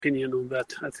opinion on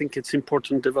that. I think it's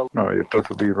important development. No, you're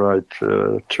totally right.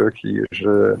 Turkey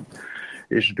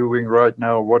is doing right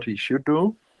now what he should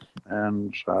do,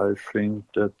 and I think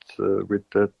that with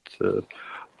that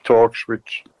talks with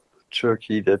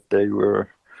Turkey that they were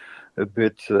a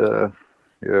bit.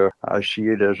 I see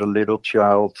it as a little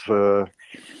child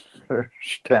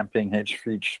stamping his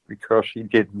feet because he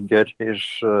didn't get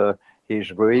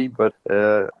his way. But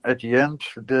at the end,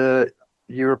 the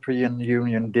European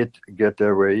Union did get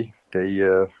their way. They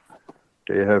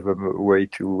have a way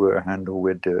to handle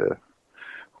with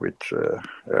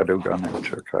Erdogan and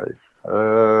Turkey.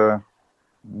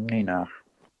 Nina.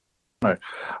 No.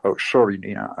 Oh, sorry,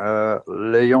 Nina.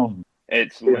 Leon.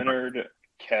 It's Leonard,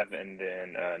 Kev, and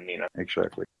then Nina.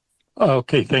 Exactly.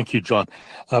 Okay, thank you, John.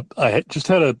 I just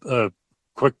had a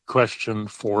quick question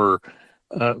for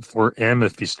M,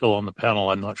 if he's still on the panel.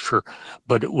 I'm not sure,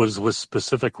 but it was with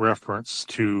specific reference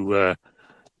to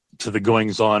the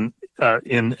goings on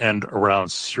in and around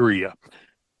Syria,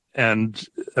 and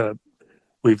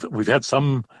we've had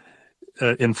some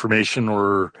information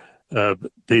or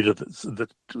data that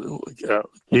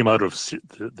came out of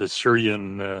the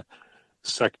Syrian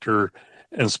sector,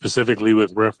 and specifically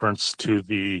with reference to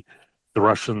the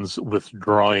Russians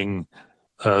withdrawing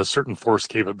certain force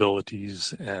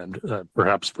capabilities and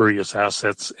perhaps various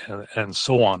assets and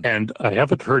so on. And I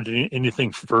haven't heard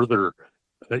anything further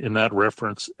in that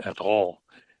reference at all.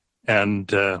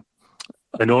 And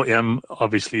I know M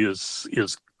obviously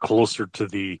is closer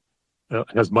to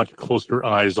has much closer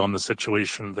eyes on the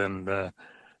situation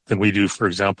than we do, for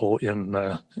example, in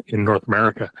North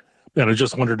America. And I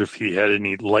just wondered if he had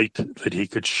any light that he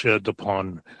could shed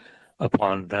upon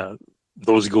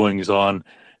those goings on,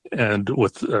 and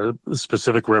with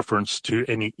specific reference to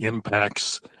any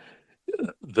impacts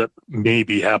that may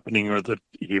be happening or that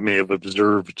he may have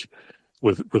observed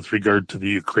with regard to the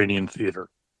Ukrainian theater.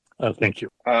 Thank you.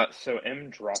 So M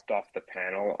dropped off the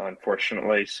panel,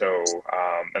 unfortunately. So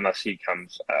unless he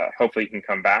comes, hopefully he can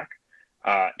come back.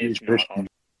 If not,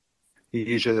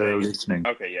 he's listening.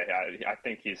 Okay, yeah, I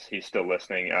think he's still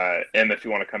listening. M, if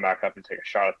you want to come back up and take a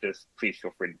shot at this, please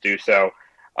feel free to do so.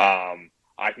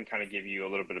 I can kind of give you a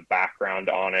little bit of background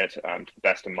on it to the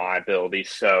best of my ability.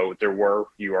 So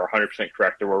you are 100%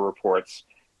 correct, there were reports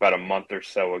about a month or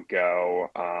so ago,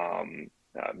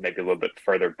 maybe a little bit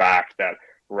further back, that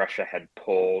Russia had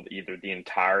pulled either the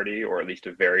entirety or at least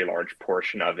a very large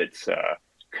portion of its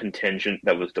contingent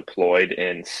that was deployed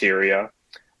in Syria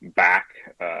back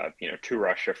to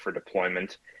Russia for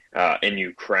deployment in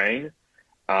Ukraine.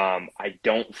 I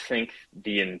don't think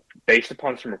based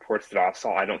upon some reports that I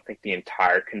saw, I don't think the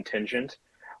entire contingent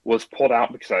was pulled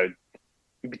out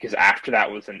because after that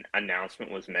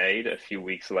announcement was made a few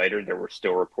weeks later, there were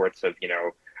still reports of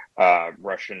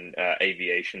Russian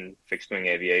aviation, fixed-wing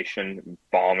aviation,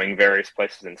 bombing various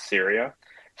places in Syria.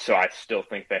 So I still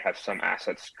think they have some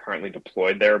assets currently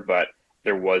deployed there, but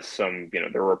there was there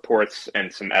were reports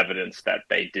and some evidence that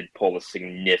they did pull a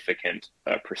significant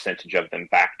percentage of them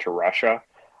back to Russia.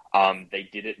 They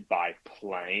did it by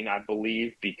plane, I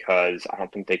believe, because I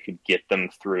don't think they could get them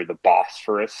through the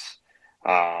Bosphorus.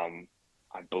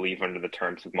 I believe under the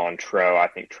terms of Montreux, I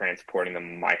think transporting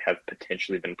them might have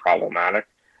potentially been problematic.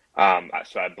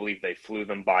 So I believe they flew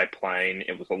them by plane.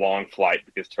 It was a long flight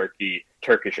because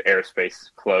Turkish airspace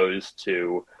is closed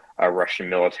to Russian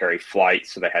military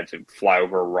flights, so they had to fly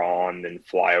over Iran, then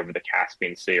fly over the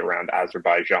Caspian Sea around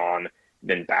Azerbaijan,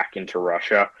 then back into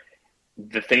Russia.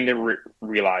 The thing to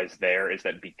realize there is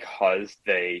that because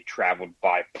they traveled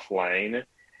by plane,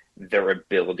 their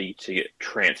ability to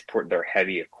transport their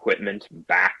heavy equipment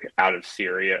back out of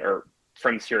Syria or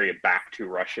from Syria back to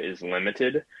Russia is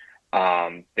limited.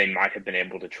 They might have been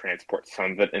able to transport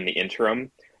some of it in the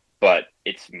interim, but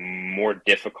it's more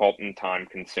difficult and time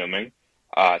consuming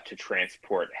to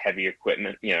transport heavy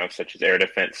equipment, such as air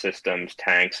defense systems,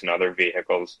 tanks, and other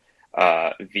vehicles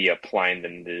via plane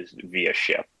than it is via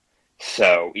ship.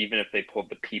 So even if they pulled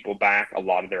the people back, a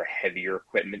lot of their heavier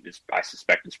equipment I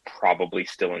suspect is probably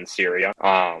still in Syria.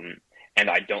 And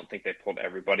I don't think they pulled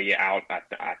everybody out.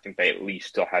 I think they at least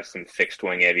still have some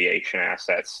fixed-wing aviation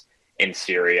assets in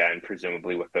Syria, and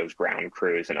presumably with those ground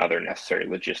crews and other necessary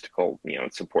logistical,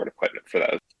 and support equipment for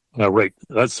those. Right.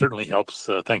 That certainly helps.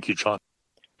 Thank you, John.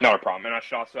 Not a problem. And I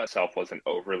should also itself wasn't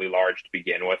overly large to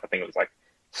begin with. I think it was like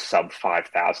sub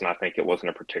 5,000. I think it wasn't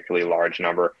a particularly large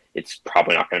number. It's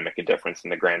probably not going to make a difference in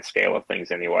the grand scale of things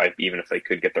anyway, even if they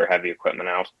could get their heavy equipment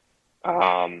out.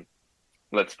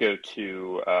 Let's go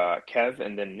to Kev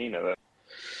and then Nina.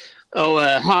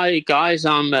 Hi guys.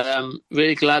 I'm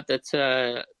really glad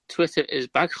that Twitter is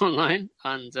back online,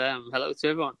 and hello to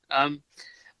everyone.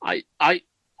 I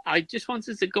I just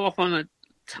wanted to go off on a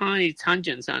tiny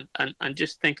tangent and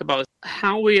just think about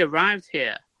how we arrived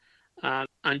here.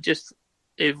 And just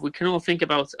if we can all think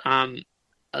about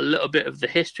a little bit of the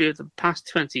history of the past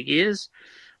 20 years,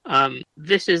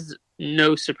 this is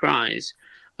no surprise.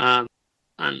 And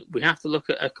we have to look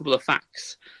at a couple of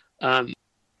facts.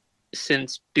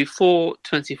 Since before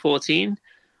 2014,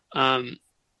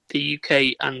 the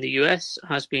UK and the US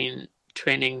has been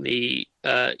training the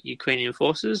Ukrainian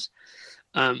forces.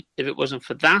 If it wasn't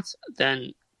for that,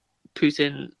 then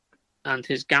Putin and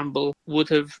his gamble would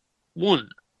have won,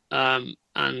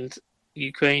 and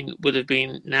Ukraine would have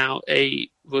been now a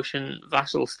Russian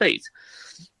vassal state.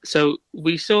 So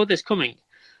we saw this coming.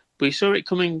 We saw it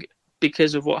coming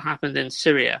because of what happened in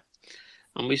Syria,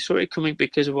 and we saw it coming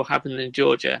because of what happened in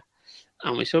Georgia,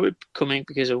 and we saw it coming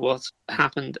because of what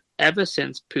happened ever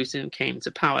since Putin came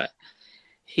to power.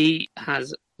 He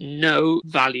has no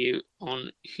value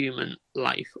on human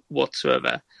life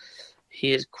whatsoever.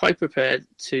 He is quite prepared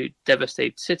to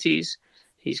devastate cities.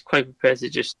 He's quite prepared to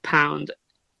just pound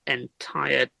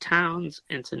entire towns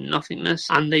into nothingness.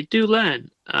 And they do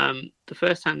learn. The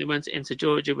first time they went into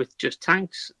Georgia with just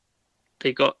tanks,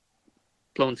 they got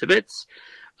blown to bits.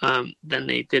 Then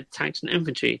they did tanks and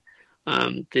infantry.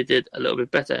 They did a little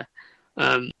bit better.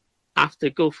 After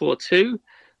Gulf War II,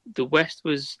 the West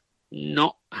was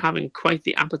not having quite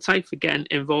the appetite for getting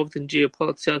involved in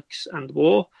geopolitics and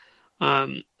war.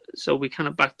 So we kind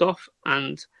of backed off.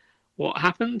 And what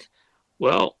happened?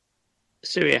 Well,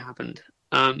 Syria happened.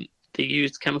 They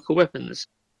used chemical weapons.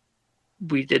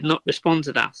 We did not respond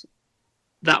to that.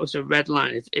 That was a red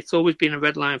line. It's always been a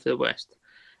red line for the West.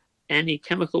 Any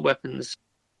chemical weapons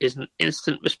is an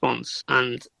instant response.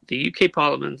 And the UK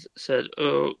Parliament said,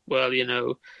 oh, well,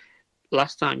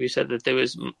 last time you said that there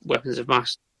was weapons of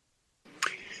mass.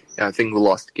 Yeah, I think we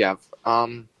lost Gav.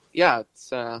 It's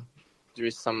there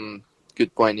is some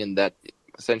good point in that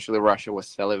essentially Russia was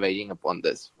salivating upon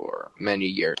this for many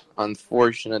years.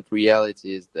 Unfortunate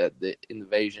reality is that the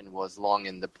invasion was long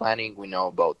in the planning. We know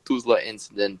about Tuzla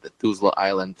incident, the Tuzla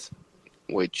Island,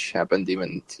 which happened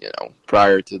even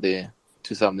prior to the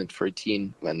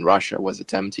 2013 when Russia was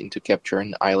attempting to capture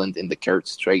an island in the Kherson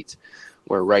Strait,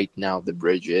 where right now the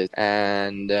bridge is.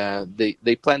 And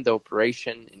they planned the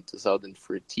operation in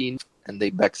 2013, and they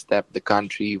backstabbed the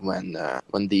country when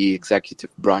the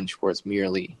executive branch was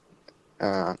merely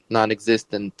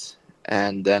non-existent,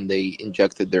 and then they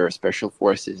injected their special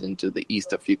forces into the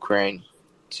east of Ukraine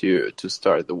to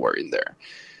start the war in there.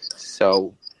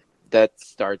 So that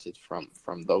started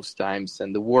from those times,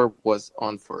 and the war was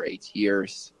on for 8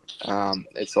 years.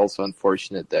 It's also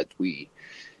unfortunate that we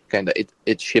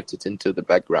it shifted into the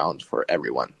background for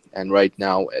everyone, and right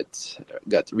now it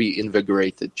got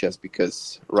reinvigorated just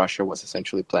because Russia was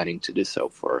essentially planning to do so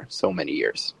for so many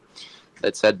years.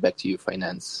 That said, back to you,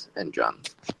 Finance and John.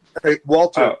 Hey,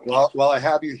 Walter, while I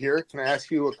have you here, can I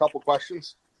ask you a couple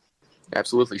questions?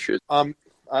 Absolutely, should.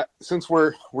 Since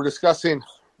we're discussing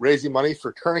raising money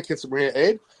for tourniquets and Marine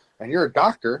aid, and you're a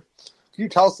doctor, can you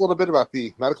tell us a little bit about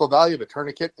the medical value of a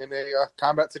tourniquet in a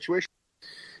combat situation?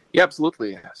 Yeah,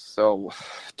 absolutely. So,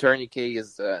 tourniquet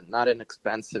is not an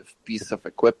expensive piece of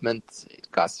equipment.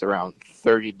 It costs around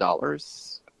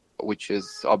 $30. Which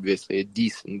is obviously a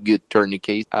decent, good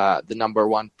tourniquet. The number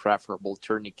one preferable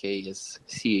tourniquet is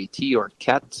CAT or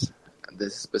CAT.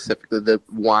 This is specifically the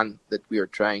one that we are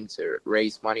trying to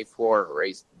raise money for,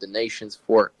 raise donations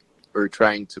for. We're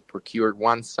trying to procure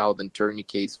 1,000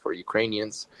 tourniquets for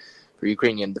Ukrainians, for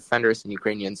Ukrainian defenders and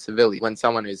Ukrainian civilians. When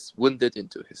someone is wounded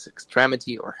into his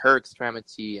extremity or her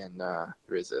extremity and there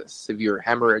is a severe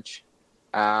hemorrhage,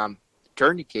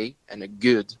 tourniquet, and a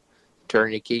good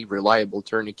tourniquet, reliable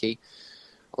tourniquet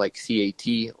like CAT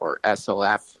or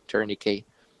SLF tourniquet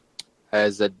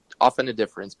has often a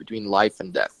difference between life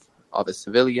and death of a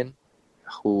civilian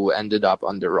who ended up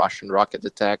under Russian rocket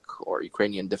attack, or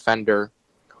Ukrainian defender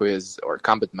or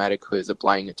combat medic who is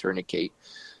applying a tourniquet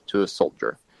to a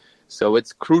soldier. So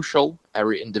it's crucial.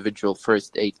 Every individual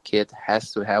first aid kit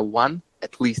has to have one,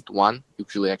 at least one.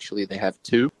 Usually, actually, they have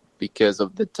two, because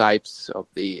of the types of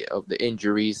the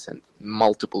injuries and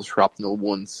multiple shrapnel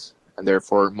wounds, and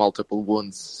therefore multiple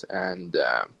wounds and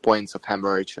points of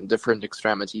hemorrhage and different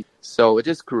extremities. So it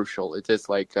is crucial. It is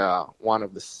like one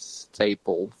of the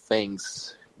staple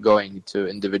things going to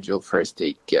individual first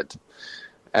aid kit.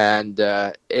 And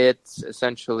it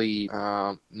essentially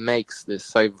makes the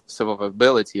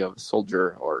survivability of a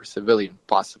soldier or civilian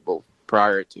possible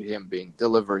prior to him being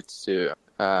delivered to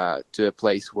a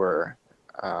place where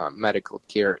medical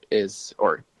care is,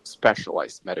 or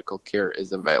specialized medical care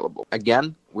is available.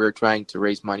 Again, we're trying to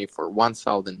raise money for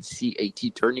 1,000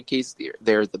 CAT tourniquets.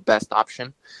 They're the best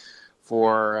option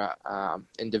for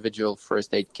individual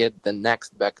first aid kit. The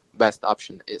next best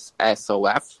option is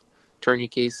SOF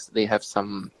tourniquets. They have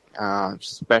some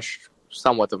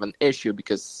somewhat of an issue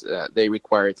because they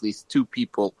require at least 2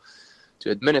 people to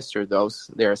administer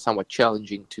those. They are somewhat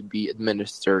challenging to be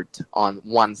administered on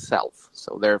oneself.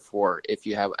 So therefore, if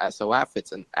you have SOF,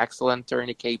 it's an excellent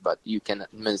tourniquet, but you can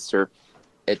administer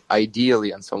it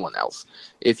ideally on someone else.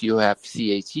 If you have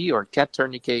CAT or CAT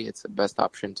tourniquet, it's the best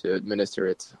option to administer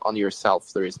it on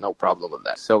yourself. There is no problem with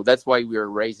that. So that's why we are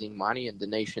raising money and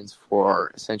donations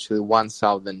for essentially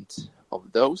 1,000 of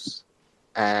those.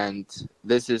 And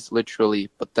this is literally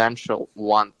potential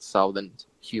 1,000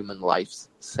 human lives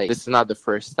saved. This is not the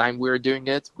first time we're doing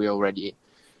it. We already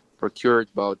procured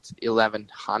about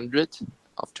 1,100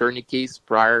 of tourniquets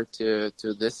prior to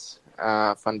this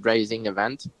fundraising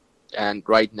event. And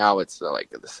right now it's like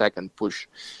the second push.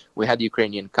 We had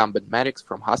Ukrainian combat medics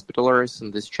from hospitalers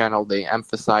in this channel. They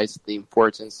emphasized the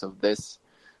importance of this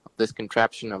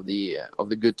contraption of the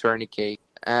good tourniquet.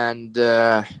 And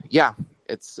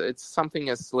it's something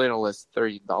as little as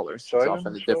 $30. It's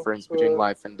often the difference between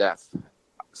life and death.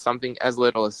 Something as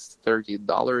little as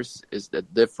 $30 is the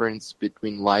difference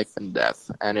between life and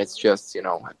death. And it's just,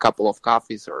 a couple of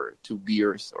coffees or 2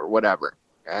 beers or whatever.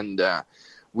 And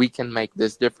we can make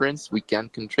this difference. We can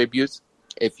contribute.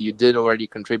 If you did already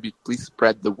contribute, please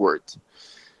spread the word.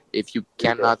 If you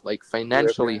cannot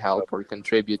financially help or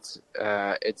contribute,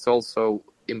 it's also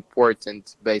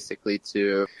important basically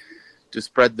to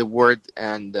spread the word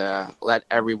and let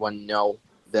everyone know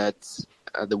that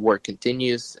the war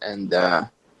continues and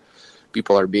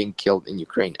people are being killed in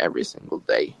Ukraine every single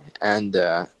day. And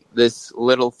this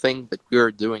little thing that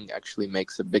we're doing actually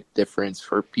makes a big difference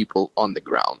for people on the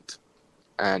ground.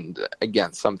 And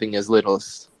again, something as little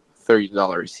as $30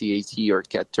 CAT or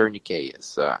CAT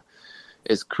tourniquet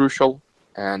is crucial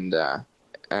and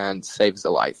saves a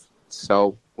life.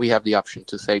 So we have the option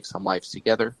to save some lives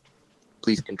together.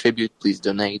 Please contribute, please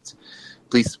donate,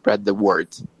 please spread the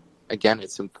word. Again,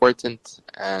 it's important,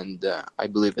 and I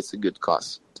believe it's a good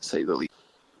cause, to say the least.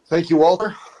 Thank you,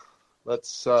 Walter.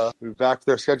 Let's move back to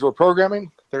their scheduled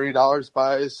programming. $30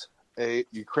 buys a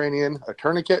Ukrainian a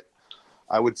tourniquet.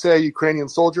 I would say Ukrainian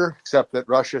soldier, except that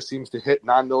Russia seems to hit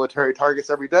non-military targets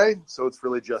every day, so it's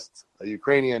really just a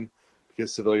Ukrainian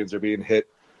because civilians are being hit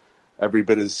every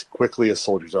bit as quickly as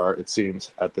soldiers are, it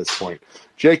seems, at this point.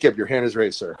 Jacob, your hand is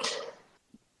raised, sir.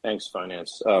 Thanks,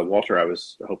 Finance. Walter, I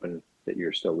was hoping that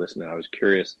you're still listening. I was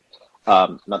curious,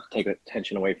 not to take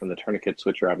attention away from the tourniquets,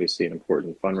 which are obviously an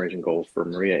important fundraising goal for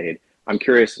Maria Aid. I'm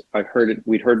curious,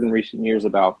 we'd heard in recent years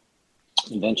about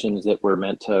inventions that were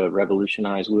meant to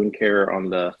revolutionize wound care on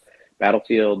the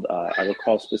battlefield. I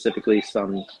recall specifically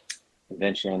some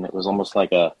invention that was almost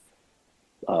like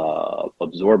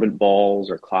absorbent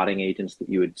balls or clotting agents that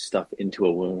you would stuff into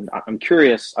a wound. I'm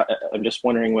curious, I'm just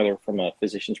wondering whether from a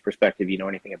physician's perspective you know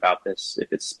anything about this,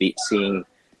 if it's seeing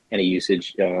any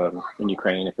usage in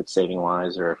Ukraine, if it's saving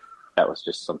lives, or if that was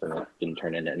just something that didn't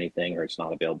turn into anything or it's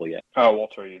not available yet. Oh,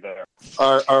 Walter, are you there?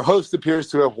 Our host appears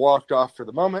to have walked off for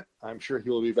the moment. I'm sure he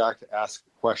will be back to ask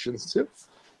questions too.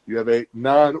 You have a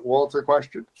non-Walter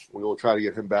question. We will try to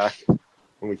get him back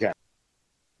when we can.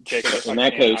 Jacob, in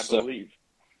that case,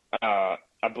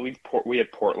 I believe we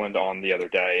had Portland on the other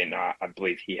day, and I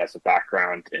believe he has a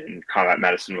background in combat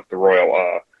medicine with the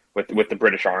Royal, with the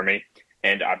British Army.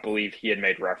 And I believe he had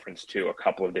made reference to a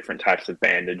couple of different types of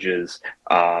bandages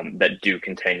that do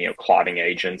contain, clotting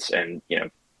agents and,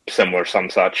 similar some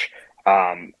such.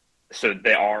 So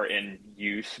they are in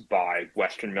use by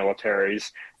Western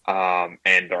militaries,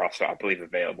 and they're also, I believe,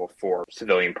 available for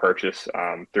civilian purchase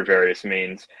through various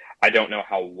means. I don't know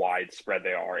how widespread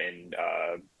they are in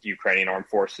Ukrainian armed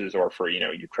forces or for,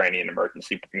 Ukrainian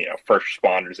emergency, first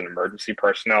responders and emergency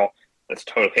personnel. That's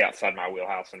totally outside my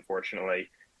wheelhouse, unfortunately.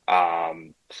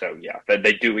 So yeah,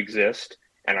 they do exist,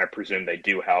 and I presume they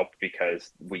do help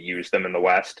because we use them in the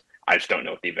West. I just don't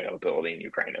know what the availability in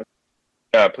Ukraine is.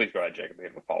 Please go ahead, Jacob. We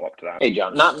have a follow-up to that. Hey,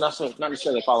 John, not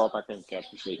necessarily a follow-up. I think I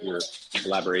appreciate your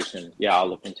elaboration. Yeah, I'll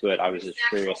look into it. I was just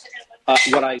curious.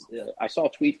 I saw a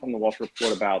tweet from the Walsh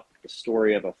Report about the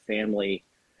story of a family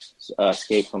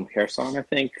escape from Kherson, I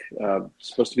think.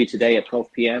 Supposed to be today at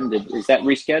 12 p.m. Is that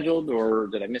rescheduled, or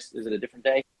did I miss? Is it a different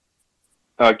day?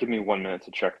 Give me 1 minute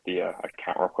to check the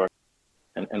account real quick.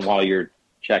 And while you're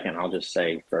checking, I'll just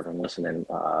say for everyone listening,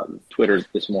 Twitter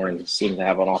this morning seemed to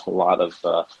have an awful lot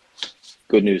of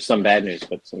good news, some bad news,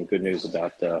 but some good news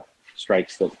about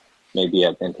strikes that may be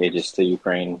advantageous to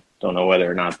Ukraine Don't know whether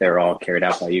or not they're all carried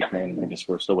out by Ukraine. I guess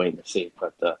we're still waiting to see.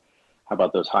 But how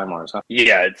about those HIMARS? Huh?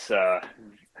 Yeah, it's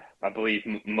I believe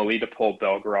Melitopol,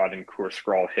 Belgorod, and Kursk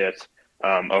all hit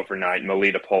overnight.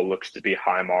 Melitopol looks to be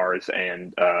HIMARS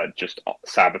and just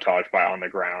sabotaged by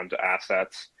on-the-ground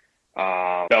assets.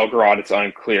 Belgorod, it's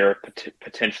unclear,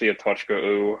 potentially a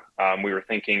Tochka-U. We were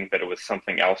thinking that it was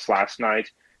something else last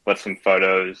night, but some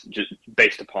photos, just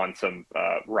based upon some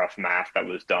rough math that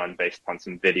was done, based upon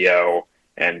some video,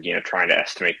 and trying to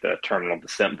estimate the terminal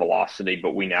descent velocity.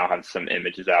 But we now have some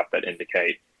images out that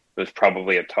indicate it was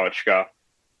probably a Tochka.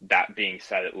 That being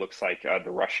said, it looks like the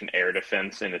Russian air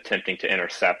defense, in attempting to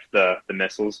intercept the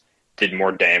missiles, did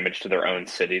more damage to their own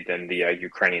city than the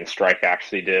Ukrainian strike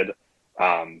actually did.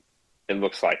 It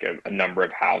looks like a number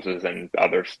of houses and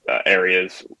other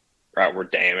areas were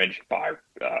damaged by,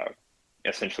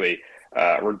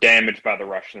 were damaged by the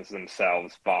Russians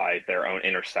themselves, by their own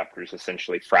interceptors,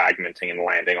 essentially fragmenting and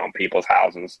landing on people's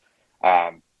houses.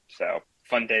 So,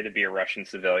 fun day to be a Russian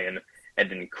civilian.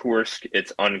 And in Kursk,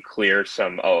 it's unclear.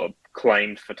 Some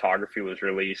claimed photography was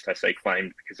released. I say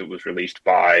claimed because it was released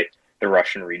by the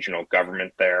Russian regional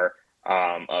government there,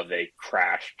 of a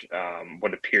crashed,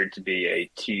 what appeared to be a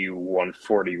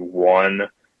Tu-141.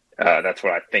 That's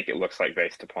what I think it looks like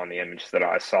based upon the image that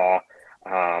I saw.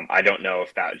 I don't know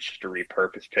if that's just a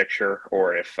repurposed picture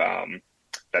or if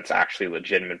that's actually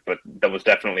legitimate, but there was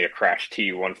definitely a crashed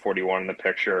Tu-141 in the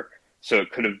picture. So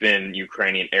it could have been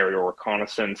Ukrainian aerial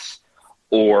reconnaissance,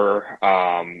 or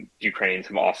Ukrainians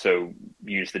have also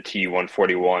used the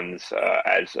Tu-141s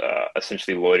as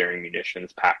essentially loitering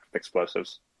munitions packed with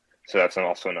explosives. So that's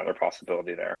also another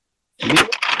possibility there.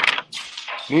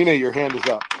 Nina, your hand is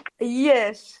up.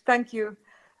 Yes, thank you.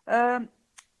 Can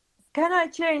I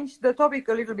change the topic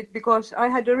a little bit? Because I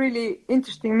had a really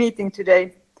interesting meeting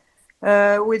today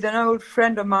with an old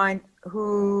friend of mine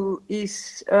who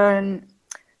is an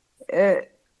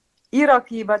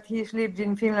Iraqi, but he's lived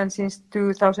in Finland since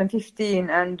 2015.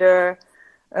 And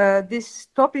this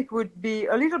topic would be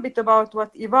a little bit about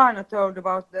what Ivana told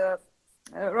about the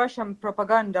Russian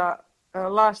propaganda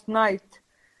last night,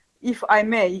 if I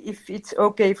may, if it's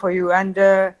okay for you. And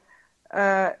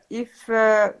if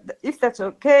that's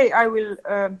okay, I will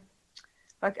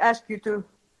ask you to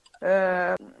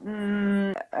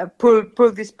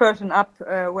pull this person up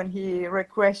when he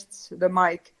requests the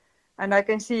mic. And I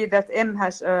can see that M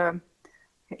has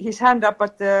his hand up,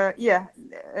 but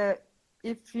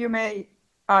if you may,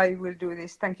 I will do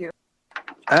this. Thank you.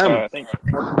 M,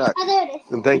 welcome back.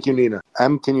 And thank you, Nina.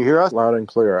 M, can you hear us? Loud and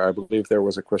clear. I believe there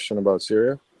was a question about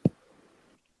Syria.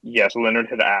 Yes, Leonard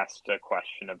had asked a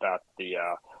question about the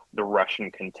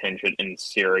Russian contingent in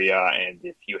Syria, and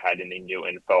if you had any new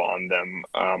info on them.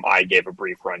 I gave a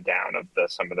brief rundown of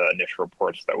some of the initial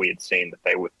reports that we had seen that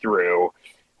they withdrew.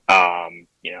 I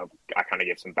kind of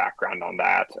gave some background on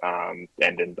that, and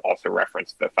then also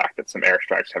referenced the fact that some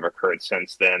airstrikes have occurred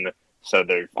since then. So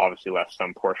they've obviously left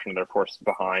some portion of their forces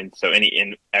behind. So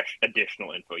any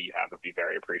additional info you have would be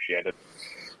very appreciated.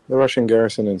 The Russian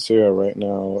garrison in Syria right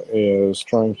now is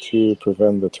trying to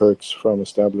prevent the Turks from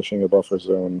establishing a buffer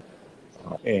zone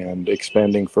and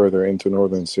expanding further into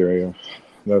northern Syria.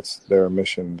 That's their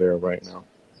mission there right now.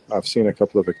 I've seen a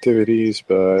couple of activities,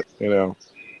 but,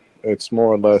 it's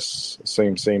more or less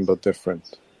same but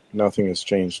different. Nothing has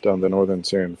changed on the northern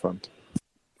Syrian front.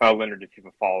 Leonard, if you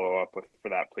have a follow-up for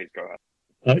that, please go ahead.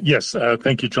 Yes,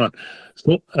 thank you, John.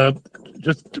 So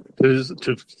just to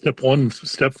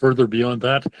step further beyond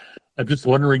that, I'm just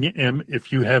wondering, Em,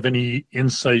 if you have any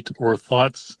insight or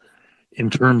thoughts in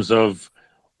terms of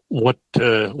what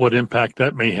impact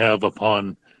that may have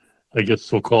upon, I guess,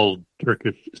 so-called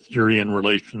Turkish-Syrian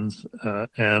relations,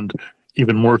 and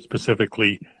even more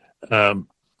specifically,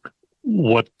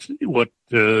 what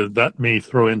that may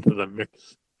throw into the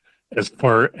mix as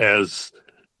far as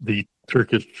the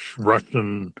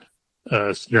Turkish-Russian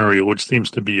scenario, which seems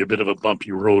to be a bit of a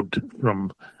bumpy road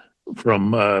from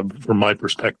my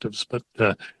perspectives. But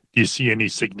do you see any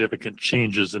significant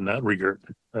changes in that regard?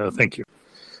 Thank you.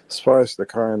 As far as the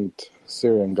current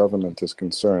Syrian government is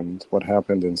concerned, what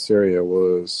happened in Syria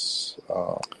was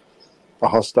a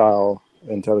hostile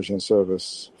intelligence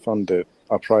service funded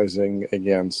uprising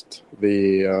against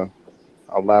the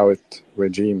Alawite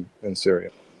regime in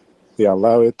Syria. The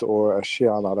Alawite, or Shia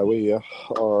al-Alawiyya,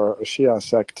 are a Shia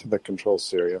sect that controls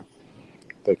Syria.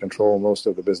 They control most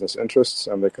of the business interests,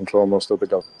 and they control most of the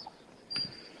government.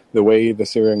 The way the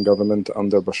Syrian government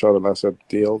under Bashar al-Assad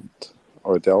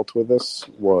dealt with this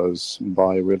was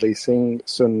by releasing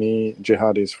Sunni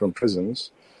jihadis from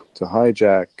prisons to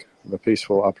hijack the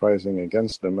peaceful uprising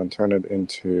against them and turn it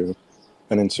into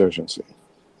an insurgency.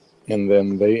 And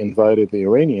then they invited the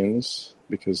Iranians,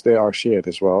 because they are Shiite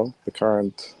as well. The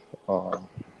current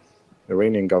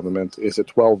Iranian government is a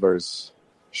Twelvers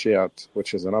Shiite,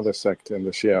 which is another sect in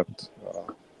the Shiite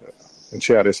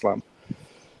Islam.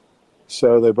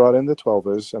 So they brought in the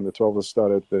Twelvers, and the Twelvers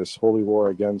started this holy war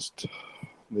against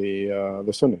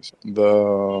the Sunnis.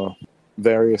 The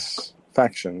various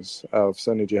factions of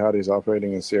Sunni jihadis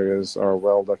operating in Syria are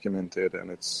well documented, and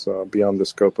it's beyond the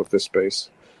scope of this space.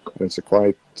 And it's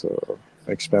quite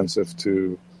expensive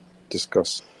to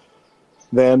discuss.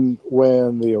 Then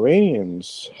when the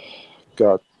Iranians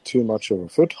got too much of a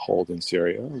foothold in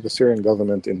Syria, the Syrian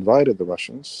government invited the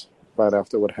Russians right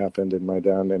after what happened in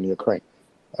Maidan and Ukraine.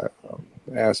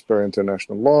 As per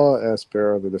international law, as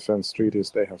per the defense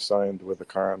treaties they have signed with the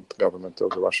current government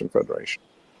of the Russian Federation.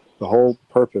 The whole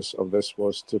purpose of this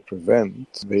was to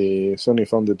prevent the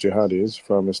Sunni-funded jihadis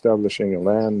from establishing a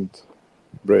land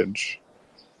bridge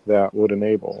that would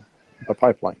enable a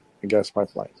pipeline, a gas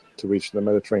pipeline, to reach the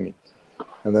Mediterranean.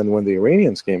 And then when the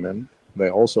Iranians came in, they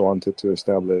also wanted to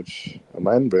establish a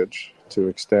land bridge to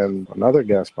extend another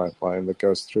gas pipeline that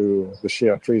goes through the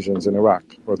Shiite regions in Iraq,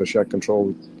 or the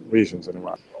Shiite-controlled regions in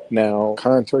Iraq. Now,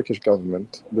 current Turkish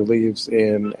government believes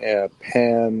in a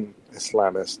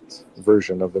pan-Islamist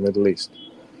version of the Middle East,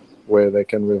 where they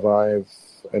can revive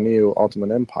a new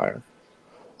Ottoman Empire,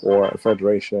 or a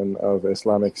federation of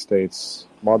Islamic states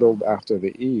modeled after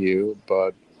the EU,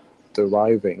 but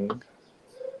deriving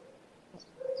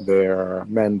their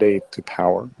mandate to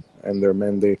power and their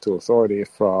mandate to authority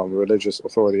from religious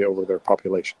authority over their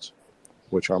populations,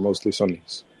 which are mostly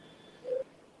Sunnis.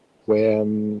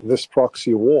 When this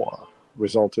proxy war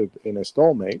resulted in a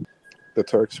stalemate, the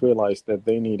Turks realized that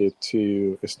they needed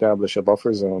to establish a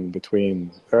buffer zone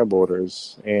between their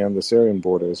borders and the Syrian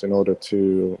borders in order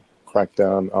to crack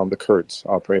down on the Kurds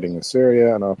operating in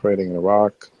Syria and operating in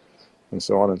Iraq, and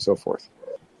so on and so forth.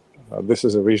 This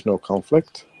is a regional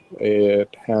conflict.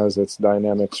 It has its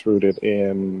dynamics rooted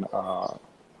in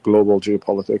global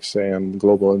geopolitics and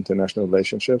global international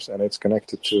relationships, and it's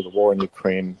connected to the war in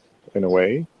Ukraine in a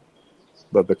way.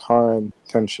 But the current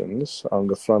tensions on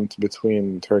the front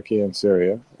between Turkey and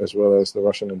Syria, as well as the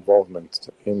Russian involvement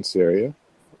in Syria,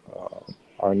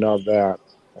 are not that,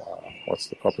 what's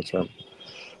the proper term?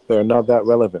 They're not that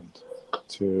relevant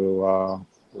to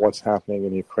what's happening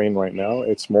in Ukraine right now.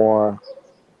 It's more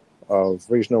of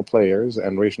regional players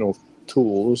and regional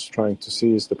tools trying to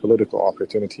seize the political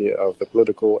opportunity of the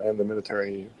political and the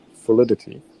military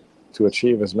validity to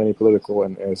achieve as many political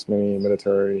and as many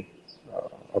military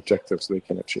objectives they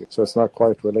can achieve. So it's not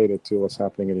quite related to what's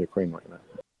happening in Ukraine right now.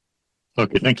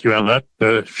 Okay, thank you, and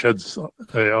that sheds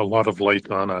a lot of light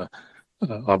on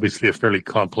obviously a fairly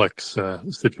complex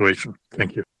situation.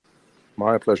 Thank you.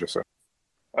 My pleasure, sir.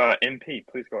 MP,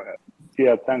 please go ahead.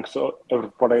 Yeah, thanks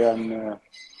everybody, and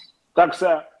thanks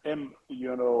M,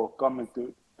 coming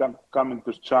to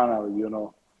this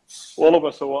channel. All of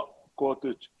us go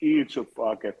to Egypt,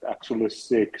 I get actually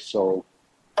sick, so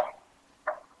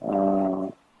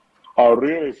I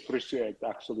really appreciate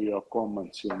actually your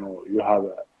comments. You have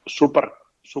super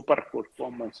good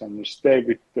comments, and stay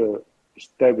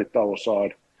with our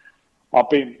side. I've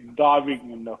been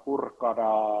diving in the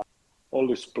Hurghada, all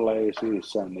these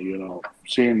places, and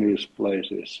seeing these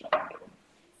places.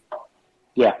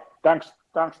 Yeah, thanks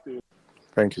to you.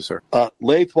 Thank you, sir.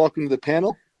 Leith, welcome to the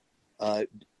panel.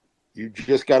 You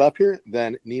just got up here,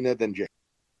 then Nina, then Jay.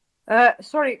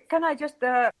 Sorry, can I just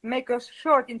make a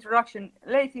short introduction?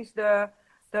 Leith is the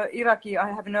Iraqi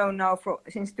I have known now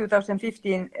since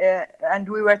 2015, and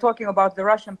we were talking about the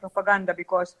Russian propaganda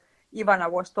because Ivana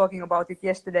was talking about it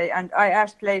yesterday, and I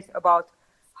asked Leith about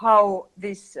how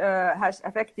this has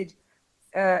affected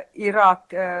Iraq,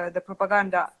 the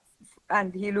propaganda,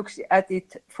 and he looks at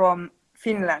it from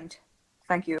Finland.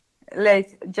 Thank you.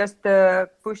 Leith, just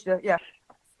push the, yeah.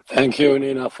 Thank you,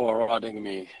 Nina, for adding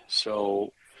me.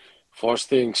 So, first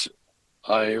things,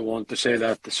 I want to say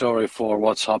that sorry for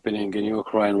what's happening in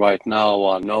Ukraine right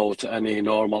now. Note any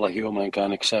normal human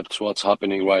can accept what's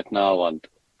happening right now and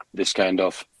this kind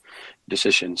of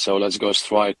decision. So let's go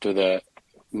straight to the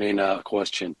Nina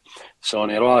question. So in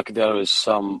Iraq, there is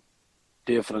some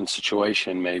different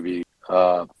situation, maybe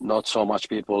not so much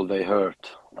people they heard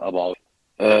about.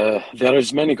 There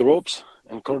is many groups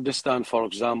in Kurdistan, for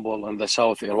example, in the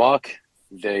South Iraq.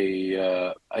 They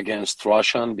against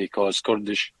Russian because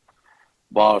Kurdish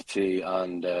party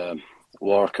and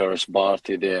workers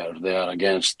party there. They are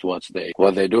against what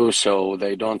they do, so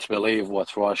they don't believe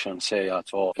what Russians say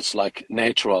at all. It's like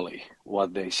naturally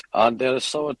what they say. And there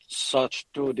is such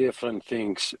two different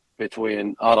things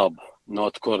between Arab,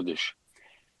 not Kurdish.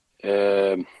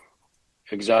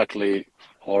 Exactly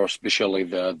or especially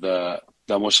the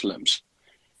Muslims.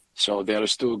 So there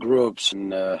is two groups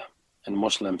in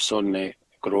Muslim, Sunni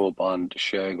group and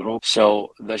Shia group.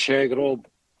 So the Shia group,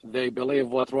 they believe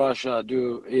what Russia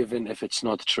do, even if it's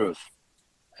not truth.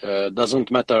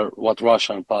 Doesn't matter what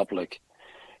Russian public,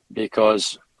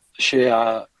 because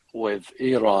Shia with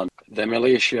Iran, the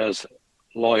militias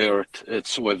lawyered,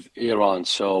 it's with Iran.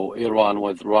 So Iran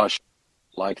with Russia,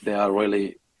 like they are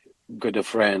really good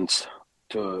friends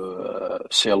to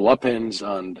sell weapons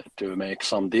and to make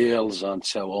some deals and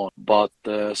so on. But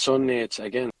Sunni, it's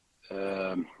again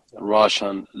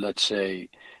Russian, let's say,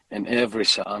 in every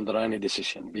under any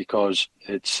decision, because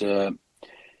it's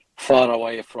far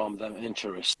away from their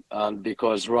interest, and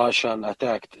because Russian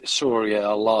attacked Syria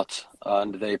a lot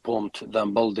and they pumped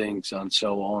them buildings and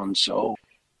so on. So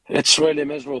it's really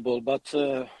miserable. But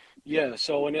yeah,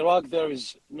 so in Iraq there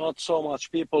is not so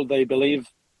much people, they believe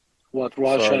what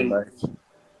Russian. Sorry, mate.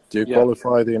 Do you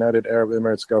qualify the United Arab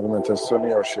Emirates government as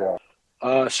Sunni or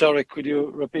Shia? Sorry, could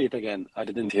you repeat again? I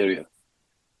didn't hear you.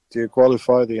 Do you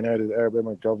qualify the United Arab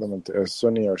Emirates government as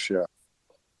Sunni or Shia?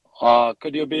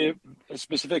 Could you be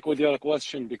specific with your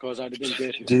question, because I didn't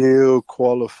get you? Do you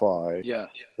qualify Yeah.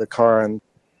 the current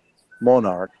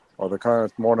monarch or the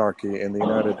current monarchy in the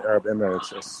United Arab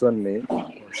Emirates as Sunni or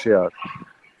Shia?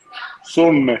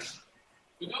 Sunni.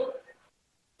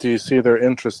 Do you see their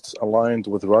interests aligned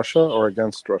with Russia or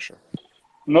against Russia?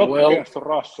 Not against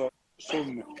Russia,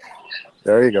 Sunni.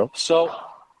 There you go. So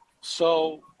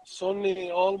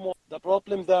Sunni almost, the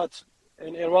problem that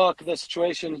in Iraq the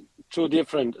situation too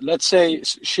different. Let's say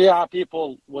Shia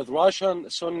people with Russian,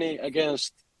 Sunni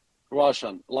against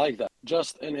Russian, like that,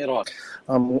 just in Iraq.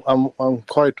 I'm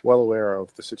quite well aware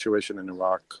of the situation in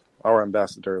Iraq. Our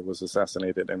ambassador was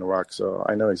assassinated in Iraq, so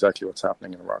I know exactly what's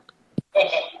happening in Iraq.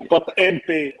 But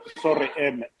MP, sorry,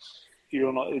 M,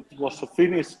 you know, it was a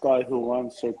Finnish guy who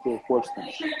answered your question.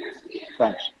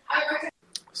 Thanks.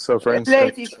 So, for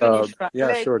instance,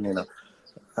 sure, Nina.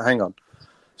 Hang on.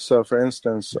 So, for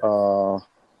instance,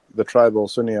 the tribal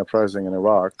Sunni uprising in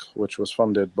Iraq, which was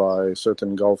funded by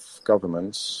certain Gulf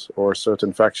governments or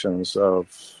certain factions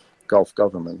of Gulf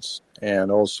governments,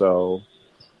 and also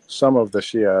some of the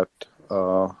Shiite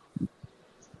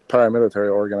paramilitary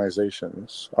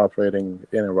organizations operating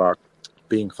in Iraq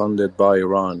being funded by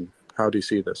Iran. How do you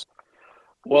see this?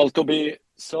 Well, to be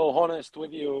so honest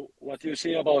with you, what you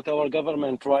see about our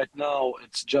government right now,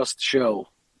 it's just show,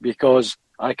 because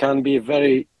I can be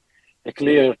very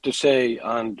clear to say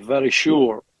and very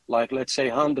sure, like let's say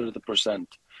 100%,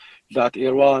 that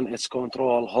Iran is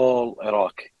control whole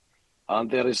Iraq,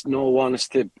 and there is no one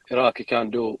step Iraq can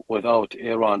do without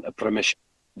Iran permission.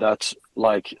 That's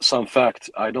like some fact.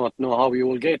 I don't know how you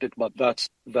will get it, but that's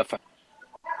the fact.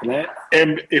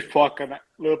 If I can a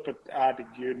little bit add,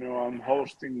 you know, I'm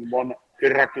hosting one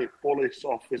Iraqi police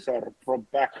officer from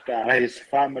Baghdad, his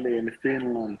family in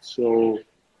Finland, so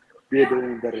we're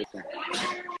doing very well.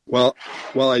 Well,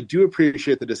 while I do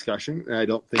appreciate the discussion, and I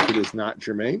don't think it is not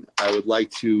germane, I would like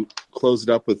to close it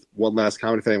up with one last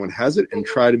comment if anyone has it, and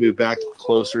try to move back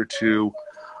closer to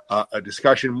a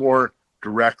discussion more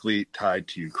directly tied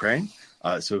to Ukraine.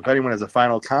 So if anyone has a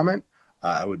final comment,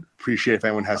 I would appreciate if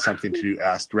anyone has something to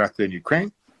ask directly in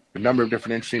Ukraine. A number of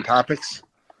different interesting topics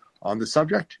on the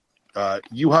subject.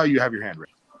 Juha, you have your hand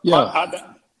raised. Yeah.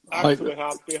 Actually,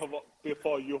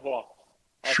 before Juha,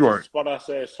 Sure. I just want to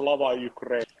say Slava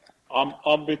Ukraine.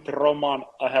 I'm with Roman.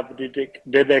 I have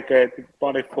dedicated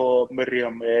money for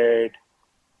Miriam Aid.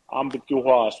 I'm with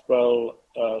Juha as well.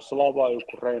 Slava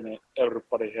Ukraine,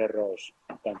 everybody heroes.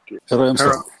 Thank you.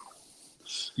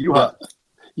 Juha.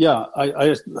 Yeah,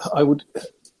 I would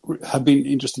have been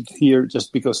interested here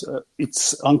just because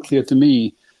it's unclear to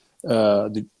me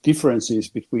the differences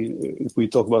between, if we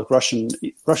talk about Russian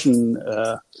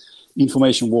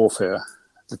information warfare,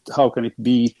 that how can it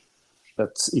be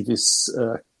that it is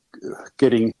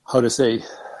getting,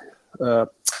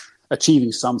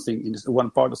 achieving something in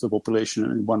one part of the population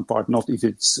and in one part not, if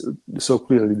it's so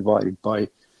clearly divided by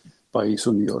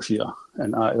Sunni or Shia.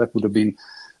 And that would have been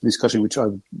a discussion which I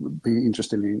would be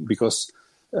interested in, because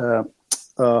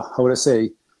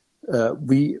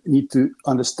we need to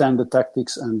understand the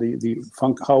tactics and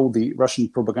how the Russian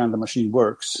propaganda machine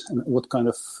works and what kind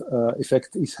of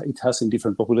effect it has in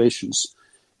different populations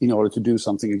in order to do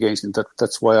something against it.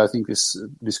 That's why I think this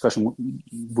discussion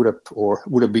would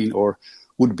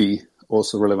be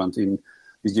also relevant in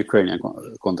the Ukrainian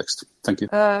context. Thank you.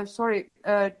 Sorry,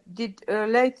 did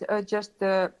Leith just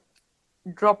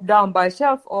drop down by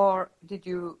self, or did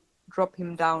you drop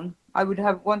him down? I would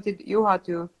have wanted Juha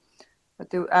to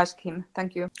ask him.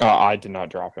 Thank you. I did not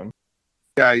drop him.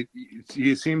 Yeah,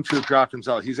 he seemed to have dropped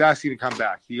himself. He's asking to come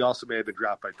back. He also may have been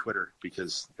dropped by Twitter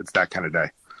because it's that kind of day.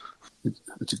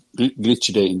 It's a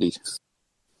glitchy day indeed.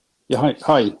 Yeah,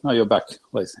 hi. Now you're back,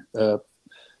 Leith. I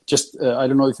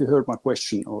don't know if you heard my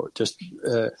question, or just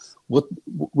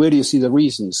where do you see the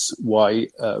reasons why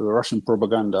Russian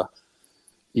propaganda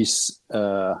is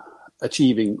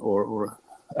achieving or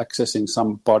accessing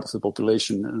some part of the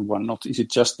population and one not? Is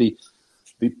it just the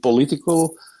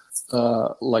political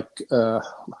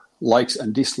likes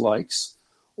and dislikes,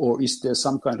 or is there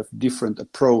some kind of different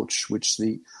approach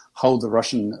how the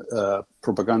Russian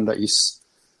propaganda is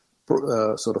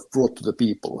sort of brought to the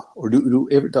people, or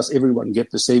does everyone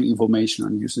get the same information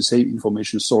and use the same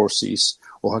information sources,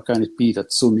 or how can it be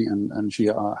that Sunni and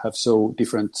Shia have so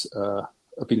different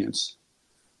opinions?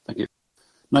 Thank you.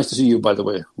 Nice to see you, by the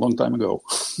way. Long time ago.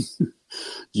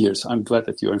 Years. I'm glad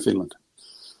that you're in Finland.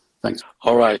 Thanks.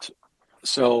 All right.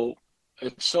 So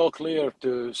it's so clear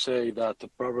to say that the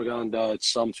propaganda is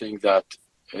something that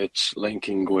it's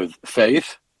linking with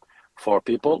faith for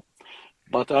people.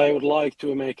 But I would like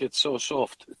to make it so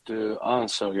soft to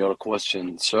answer your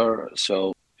question, sir.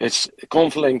 So it's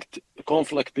conflict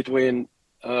between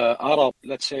Arab,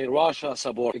 let's say Russia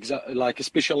support,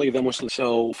 especially the Muslims.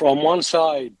 So from one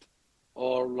side,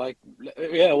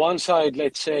 one side,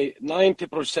 let's say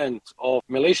 90% of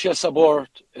militia support,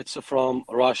 it's from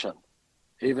Russian.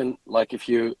 Even if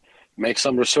you make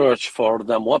some research for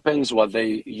them weapons, what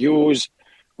they use,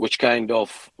 which kind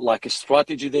of a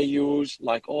strategy they use,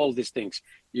 all these things,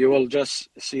 you will just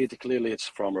see it clearly. It's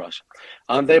from Russia,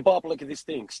 and they public these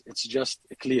things. It's just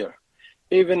clear.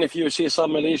 Even if you see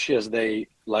some militias, they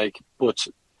put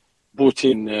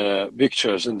Putin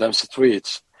pictures in them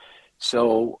streets.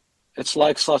 So it's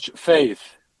such faith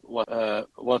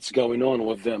what's going on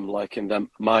with them, in their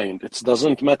mind. It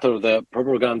doesn't matter the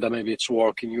propaganda. Maybe it's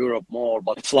work in Europe more,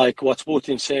 but it's what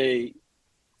Putin say.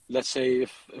 Let's say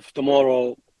if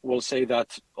tomorrow we'll say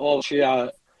that all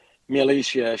Shia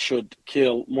militia should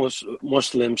kill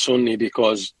Muslim Sunni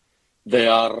because they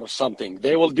are something,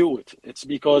 they will do it. It's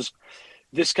because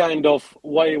this kind of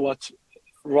way what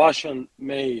Russian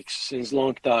makes since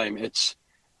long time, it's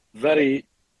very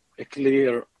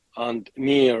clear and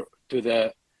near to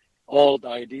the old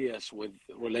ideas with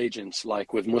religions,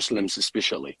 with Muslims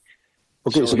especially.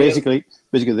 Okay, so basically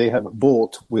they have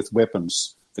bought with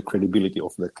weapons the credibility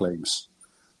of their claims.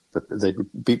 That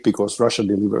because Russia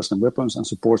delivers them weapons and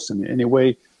supports them in any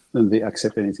way, then they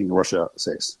accept anything Russia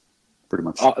says, pretty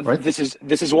much. Right? This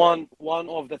is one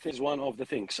of the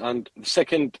things, and the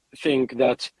second thing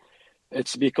that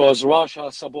it's because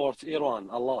Russia supports Iran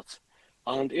a lot,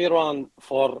 and Iran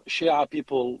for Shia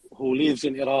people who lives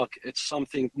in Iraq, it's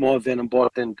something more than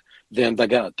important than the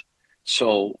God.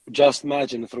 So just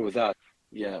imagine through that.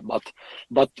 Yeah,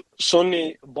 but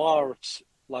Sunni parts,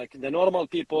 the normal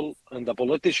people and the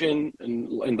politician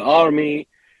in the army,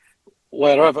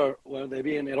 where they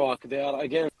be in Iraq, they are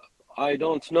against. I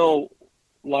don't know,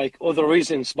 other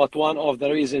reasons, but one of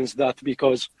the reasons that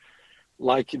because,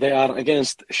 they are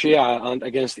against Shia and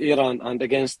against Iran and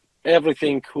against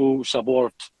everything who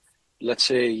support, let's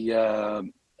say,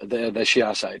 the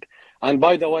Shia side. And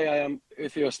by the way, I am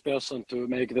atheist person to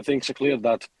make the things clear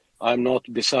that I'm not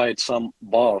beside some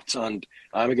parts, and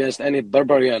I'm against any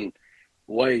barbarian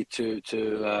way to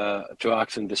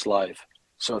act in this life.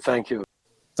 So thank you.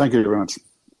 Thank you very much.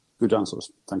 Good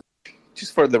answers. Thank you.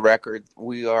 Just for the record,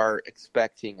 we are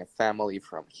expecting a family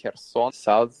from Kherson,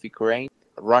 South Ukraine,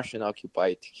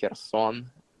 Russian-occupied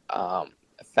Kherson.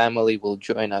 A family will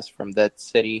join us from that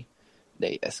city.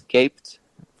 They escaped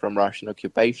from Russian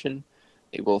occupation.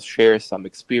 They will share some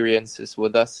experiences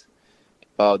with us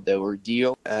about the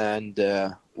ordeal and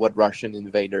what Russian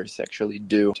invaders actually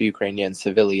do to Ukrainian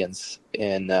civilians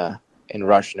in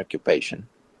Russian occupation.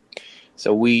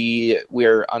 So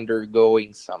we're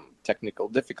undergoing some technical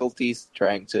difficulties,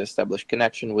 trying to establish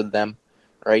connection with them.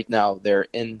 Right now, they're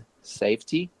in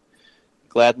safety,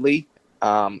 gladly.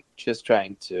 Just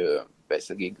trying to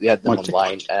basically get them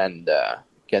online and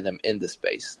get them in the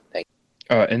space. Thank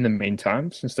you. In the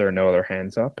meantime, since there are no other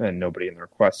hands up and nobody in the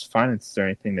request finance, is there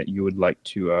anything that you would like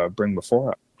to bring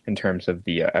before us in terms of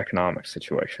the economic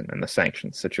situation and the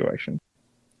sanctions situation?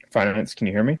 Finance, can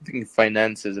you hear me? I think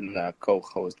finance is in a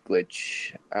co-host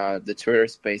glitch. The Twitter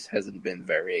space hasn't been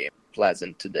very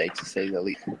pleasant today, to say the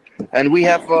least. And we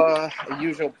have a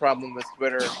usual problem with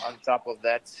Twitter. On top of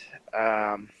that,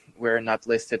 we're not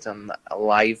listed on a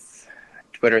live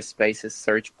Twitter Spaces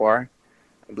search bar.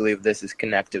 I believe this is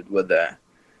connected with the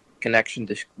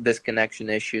disconnection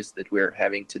issues that we're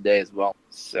having today as well.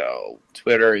 So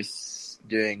Twitter is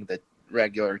doing the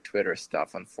regular Twitter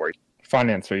stuff, unfortunately.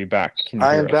 Finance, are you back? Can you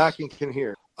I hear am us? back and can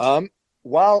hear.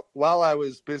 While I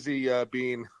was busy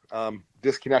being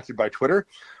disconnected by Twitter,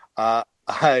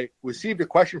 I received a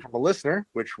question from a listener,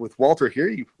 which with Walter here,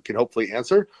 you can hopefully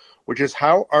answer, which is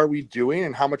how are we doing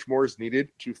and how much more is needed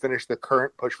to finish the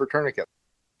current push for tourniquet?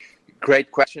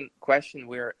 Great question.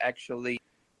 We're actually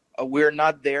we're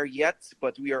not there yet,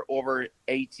 but we are over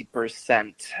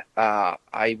 80%.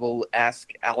 I will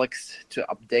ask Alex to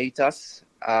update us.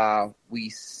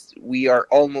 We are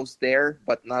almost there,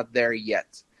 but not there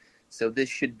yet. So this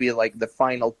should be like the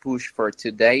final push for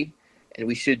today, and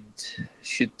we should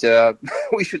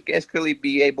we should actually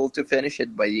be able to finish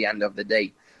it by the end of the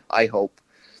day, I hope.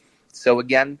 So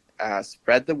again,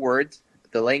 spread the word.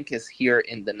 The link is here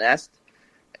in the nest.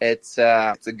 It's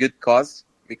a good cause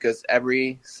because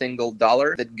every single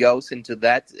dollar that goes into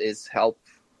that is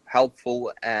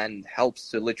helpful and helps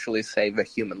to literally save a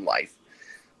human life.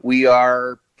 We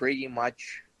are pretty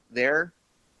much there.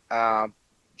 I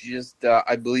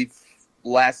believe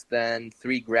less than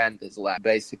 $3,000 is left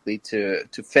basically to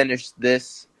finish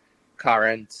this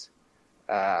current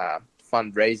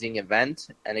fundraising event.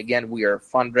 And again, we are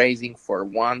fundraising for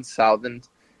 1,000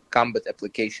 combat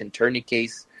application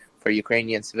tourniquets for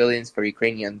Ukrainian civilians, for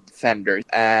Ukrainian defenders.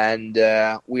 And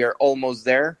we are almost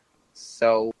there.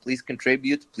 So please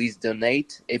contribute, please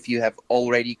donate. If you have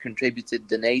already contributed,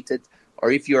 donated,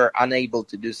 or if you are unable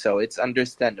to do so, it's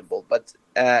understandable. But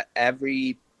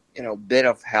every bit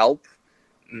of help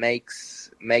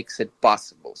makes it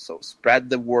possible. So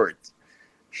spread the word,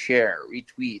 share,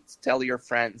 retweet, tell your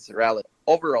friends, relatives.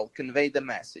 Overall, convey the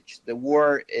message. The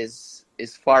war is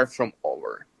far from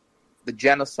over. The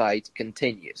genocide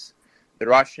continues. The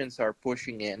Russians are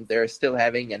pushing in. They're still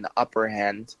having an upper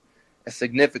hand, a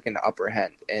significant upper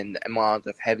hand in the amount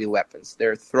of heavy weapons.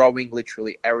 They're throwing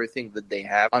literally everything that they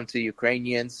have onto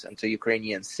Ukrainians, onto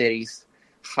Ukrainian cities.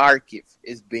 Kharkiv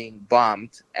is being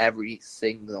bombed every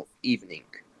single evening,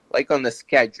 like on the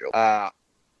schedule.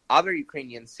 Other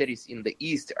Ukrainian cities in the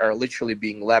east are literally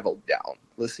being leveled down.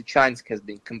 Lysychansk has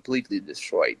been completely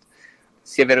destroyed.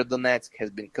 Severodonetsk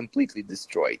has been completely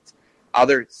destroyed.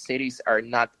 Other cities are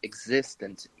not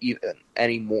existent even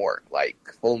anymore, like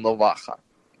Volnovaha.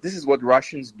 This is what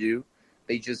Russians do.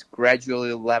 They just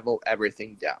gradually level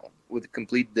everything down with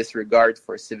complete disregard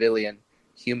for civilian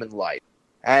human life.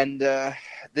 And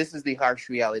this is the harsh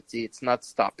reality. It's not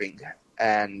stopping.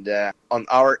 And on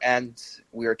our end,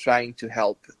 we are trying to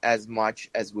help as much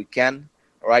as we can.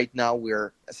 Right now,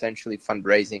 we're essentially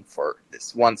fundraising for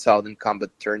this 1,000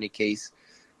 combat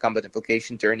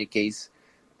application tourniquets,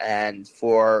 and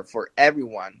for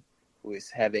everyone who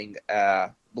is having a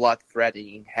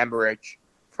blood-threatening hemorrhage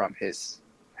from his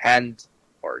hand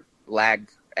or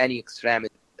leg, any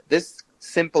extremity. This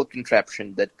simple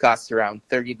contraption that costs around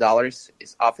 $30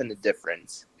 is often the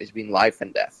difference between life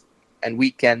and death. And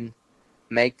we can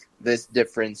make this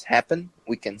difference happen.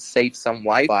 We can save some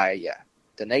life by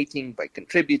donating, by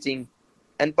contributing,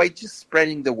 and by just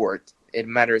spreading the word. It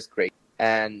matters great.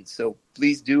 And so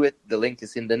please do it. The link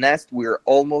is in the nest. We're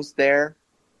almost there.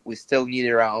 We still need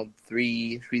around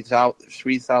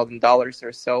 $3,000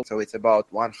 or so. So it's about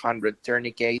 100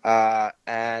 tourniquets.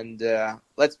 And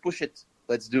let's push it.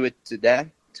 Let's do it today.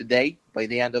 By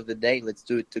the end of the day, let's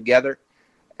do it together.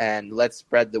 And let's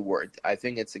spread the word. I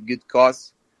think it's a good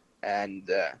cause. And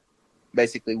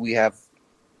basically, we have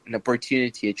an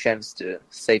opportunity, a chance to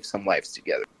save some lives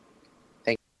together.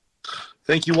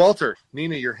 Thank you, Walter.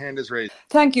 Nina, your hand is raised.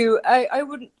 Thank you. I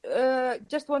would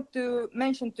just want to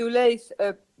mention to Leith,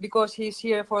 because he's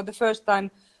here for the first time,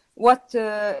 what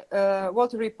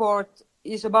Walter Report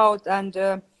is about, and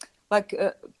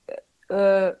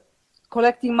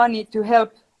collecting money to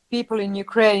help people in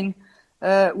Ukraine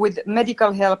with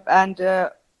medical help and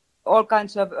all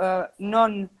kinds of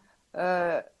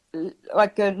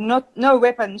no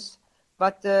weapons,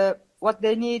 but what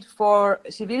they need for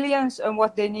civilians and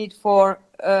what they need for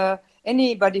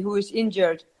anybody who is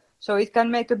injured. So it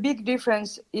can make a big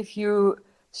difference if you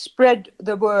spread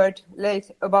the word,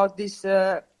 Leith, about this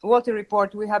Walter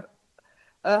Report. We have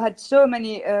had so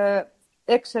many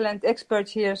excellent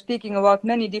experts here speaking about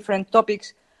many different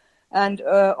topics, and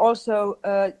also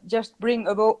just bring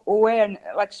awareness,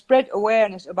 spread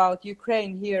awareness about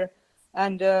Ukraine here,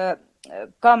 and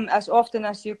come as often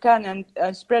as you can and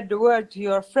spread the word to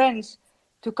your friends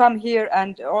to come here,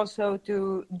 and also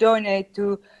to donate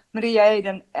to Maria Aid.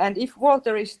 And if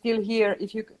Walter is still here,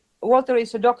 Walter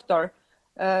is a doctor,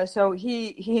 so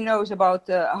he knows about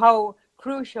how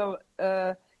crucial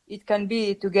it can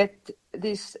be to get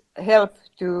this help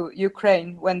to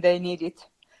Ukraine when they need it,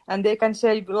 and they can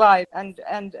save lives, and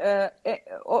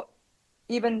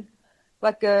even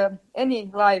any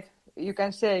life you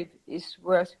can save is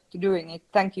worth to doing it.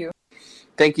 Thank you.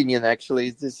 Thank you, Nina.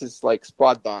 Actually, this is like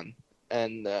spot on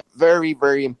and very,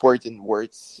 very important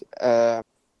words.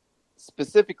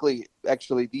 Specifically,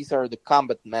 actually, these are the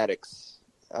combat medics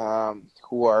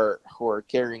who are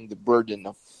carrying the burden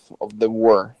of the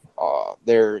war.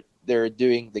 They're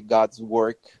doing the God's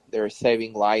work. They're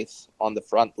saving lives on the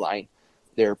front line.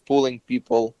 They're pulling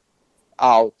people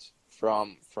out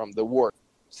from the war,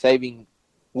 saving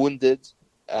wounded,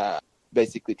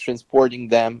 basically transporting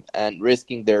them and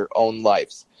risking their own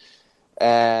lives.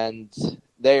 And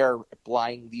they are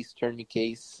applying these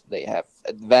tourniquets. They have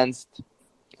advanced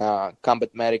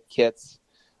combat medic kits.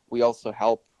 We also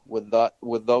help with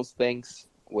those things,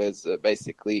 with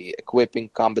basically equipping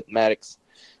combat medics.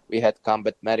 We had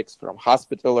combat medics from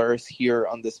hospitalers here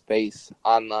on the space,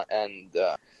 Anna and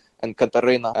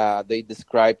Katarina. They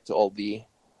described all the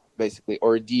basically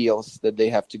ordeals that they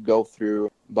have to go through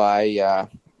by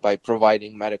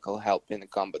providing medical help in a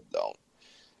combat zone.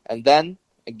 And then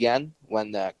again,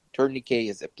 when the tourniquet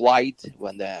is applied,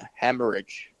 when the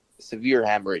severe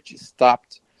hemorrhage is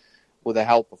stopped, with the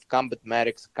help of combat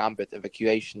medics,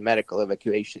 medical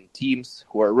evacuation teams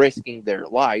who are risking their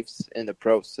lives in the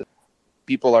process,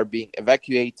 people are being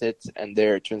evacuated and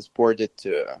they're transported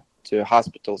to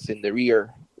hospitals in the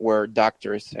rear where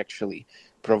doctors actually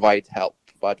provide help.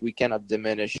 But we cannot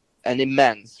diminish an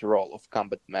immense role of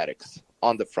combat medics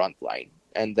on the front line.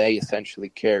 And they essentially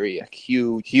carry a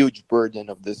huge burden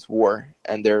of this war,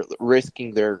 and they're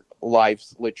risking their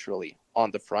lives literally on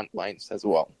the front lines as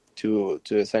well to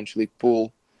essentially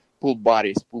pull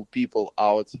people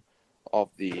out of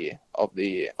the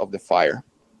fire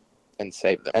and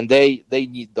save them. And they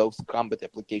need those combat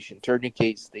application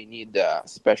tourniquets. They need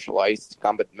specialized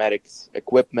combat medics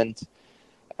equipment,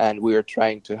 and we are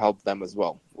trying to help them as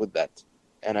well with that.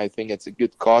 And I think it's a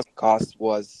good cost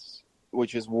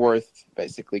which is worth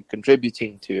basically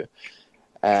contributing to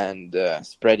and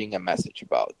spreading a message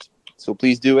about. So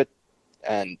please do it,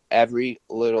 and every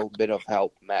little bit of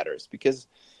help matters, because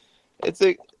it's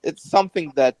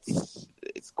something that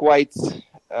it's quite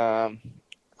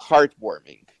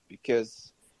heartwarming,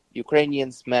 because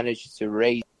Ukrainians managed to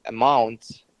raise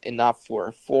amount enough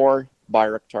for 4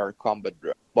 Bayraktar combat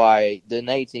drones by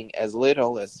donating as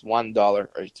little as $1 or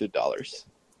 $2.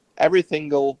 Every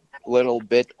single little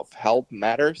bit of help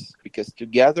matters, because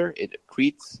together it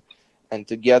accretes, and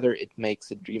together it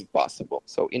makes a dream possible.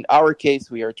 So in our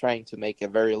case, we are trying to make a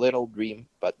very little dream,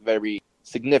 but very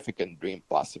significant dream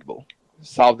possible.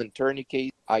 Southern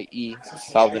tourniquet, i.e.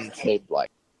 Southern saved life.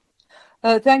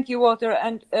 Thank you, Walter.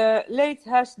 And Leith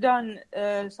has done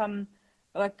some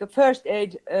like a first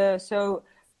aid. So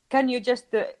can you just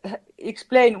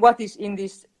explain what is in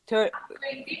this how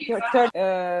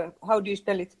do you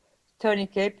spell it?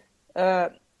 Tourniquet.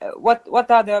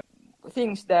 What are the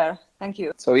things there? Thank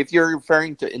you. So if you're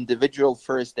referring to individual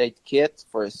first aid kit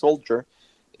for a soldier,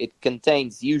 it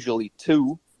contains usually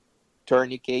 2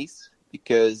 tourniquets,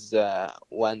 because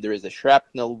when there is a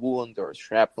shrapnel wound or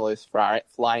shrapnel is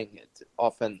flying, it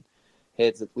often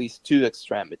hits at least 2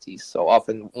 extremities. So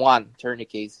often 1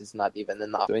 tourniquet is not even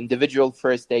enough. So individual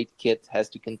first aid kit has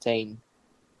to contain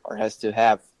or has to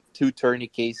have 2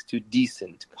 tourniquets, 2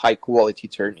 decent, high quality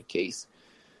tourniquets,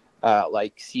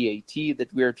 like CAT that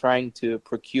we're trying to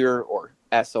procure, or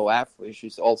SOF, which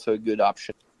is also a good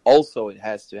option. Also, it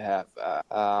has to have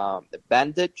the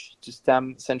bandage to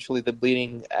stem essentially the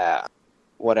bleeding.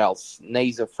 What else?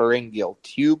 Nasopharyngeal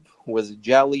tube with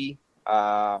jelly,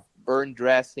 burn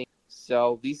dressing.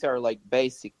 So these are like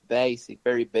basic,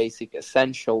 very basic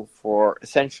essentials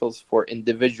for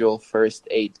individual first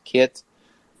aid kit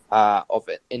of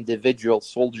an individual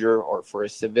soldier or for a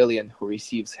civilian who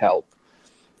receives help.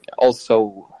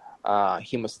 Also,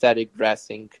 hemostatic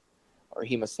dressing or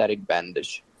hemostatic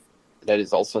bandage that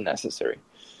is also necessary.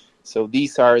 So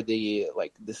these are the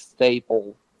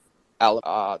staple.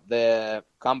 The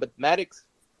combat medic's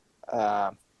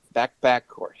backpack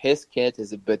or his kit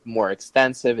is a bit more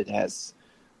extensive. It has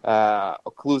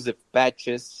occlusive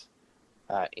patches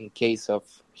in case of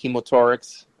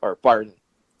pneumothorax,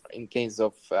 in case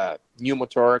of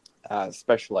pneumothorax,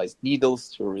 specialized needles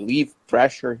to relieve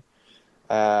pressure,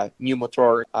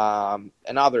 pneumothorax,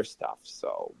 and other stuff.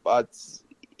 So, but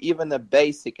even a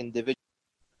basic individual.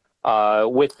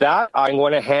 With that, I'm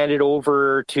going to hand it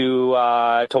over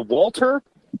to Walter.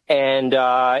 And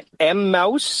M.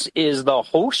 Mouse is the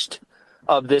host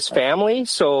of this family.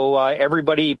 So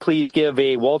everybody, please give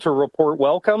a Walter Report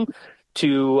welcome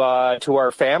to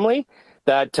our family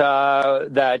that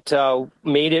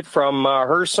made it from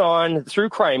Kherson through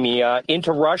Crimea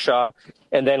into Russia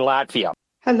and then Latvia.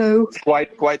 Hello.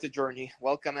 Quite a journey.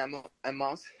 Welcome, M.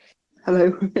 Mouse.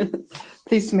 Hello.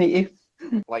 Pleased to meet you.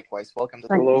 Likewise, welcome.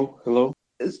 Hello.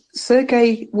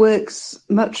 Sergey works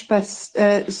much best.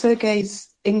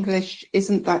 Sergey's English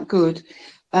isn't that good,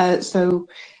 so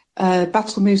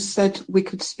Battlemoose said we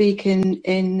could speak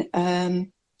in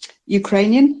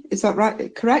Ukrainian. Is that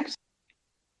right? Correct?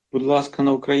 Будь ласка,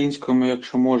 на українському,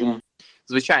 якщо можна.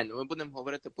 Звичайно, ми будемо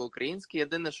говорити по-українськи.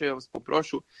 Єдине, що я вас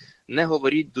попрошу, не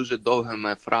говоріть дуже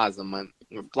довгими фразами.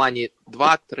 В плані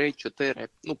 2, 3, 4,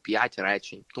 5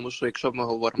 речень. Тому що якщо ми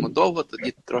говоримо довго,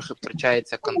 тоді трохи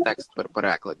втрачається контекст при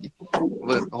перекладі.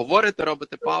 Ви говорите,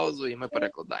 робите паузу, і ми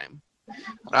перекладаємо.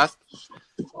 Раз?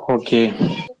 Окей.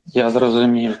 Я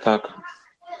зрозумів, так.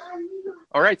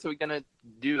 Alright, so we're gonna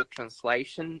do a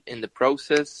translation in the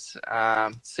process.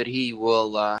 Sergey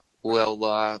will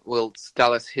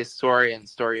tell us his story and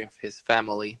story of his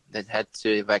family that had to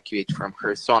evacuate from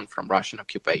Kherson from Russian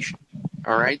occupation.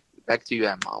 All right, back to you,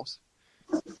 Mouse.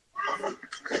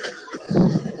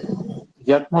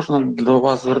 Як можна до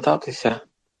вас звертатися?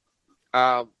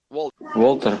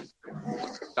 Волтер?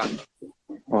 Так.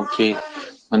 Окей.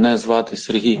 Мене звати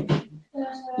Сергій.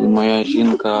 І моя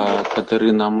жінка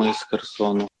Катерина, ми з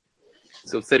Херсону.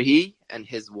 So Sergey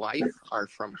and his wife are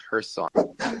from Kherson.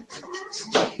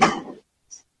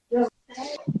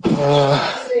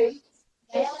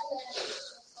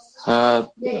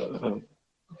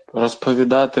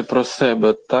 Розповідати про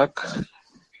себе, так?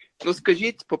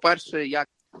 Скажіть, по-перше,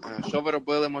 що ви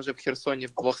робили, може, в Херсоні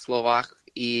в 2 словах,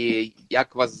 і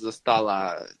як вас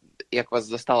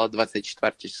застало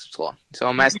 24 число? So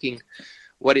I'm asking,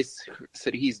 what is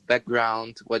Sergey's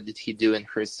background, what did he do in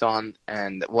Kherson,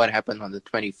 and what happened on the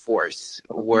 24th,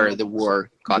 where the war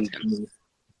caught him?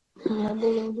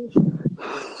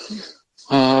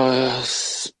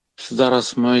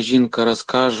 Зараз моя жінка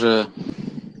розкаже.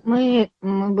 Ми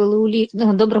були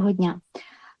Доброго дня.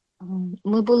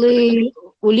 Ми були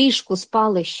у ліжку,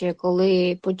 спали ще,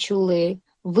 коли почули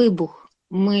вибух.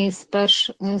 Ми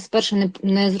спершу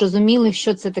не зрозуміли,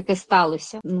 що це таке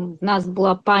сталося. В нас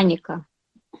була паніка.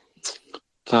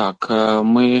 Так,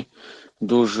 ми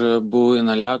дуже були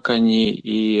налякані,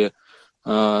 і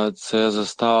це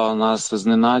застало нас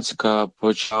зненацька,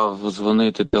 почав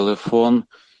дзвонити телефон,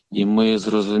 і ми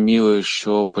зрозуміли,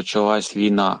 що почалась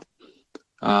війна.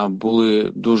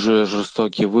 Були дуже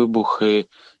жорстокі вибухи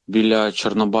біля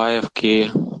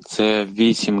Чорнобаївки, це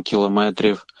 8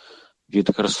 кілометрів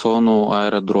від Херсону,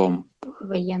 аеродром.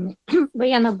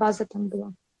 Воєнна база там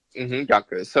була.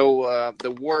 Дякую. So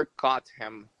the war caught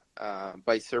him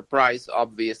by surprise.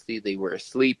 Obviously, they were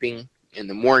sleeping in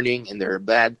the morning in their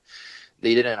bed.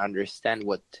 They didn't understand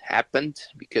what happened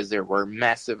because there were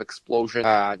massive explosions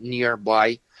nearby,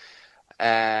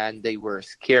 and they were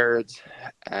scared.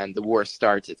 And the war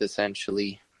started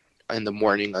essentially in the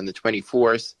morning on the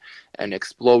 24th, and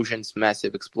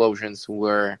massive explosions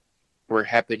were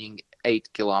happening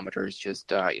 8 kilometers, just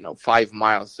 5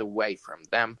 miles away from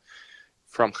them.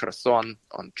 From Kherson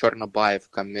on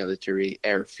Chornobaivka military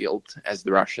airfield as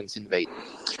the Russians invaded.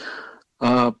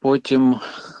 Потім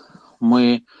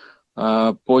ми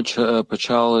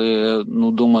почали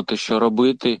думати, що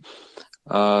робити.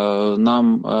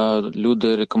 Нам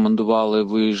люди рекомендували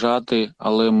виїжджати,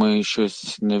 але ми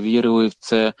щось не вірили в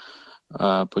це.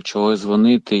 Почали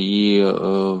дзвонити і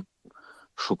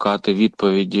шукати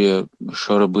відповіді,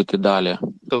 що робити далі.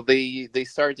 So they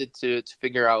started to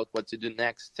figure out what to do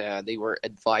next. They were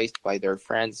advised by their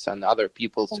friends and other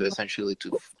people to essentially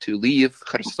to leave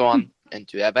Kherson and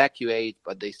to evacuate,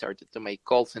 but they started to make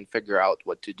calls and figure out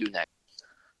what to do next.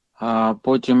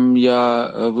 Потім я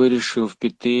вирішив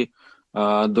піти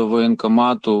до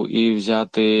воєнкомату і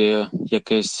взяти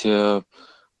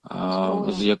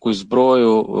якусь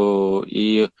зброю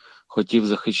і хотів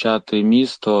захищати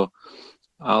місто.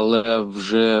 Але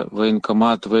вже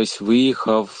воєнкомат весь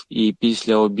виїхав, і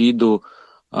після обіду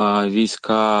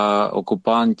війська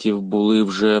окупантів були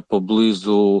вже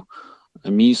поблизу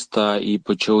міста, і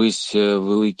почались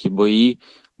великі бої.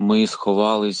 Ми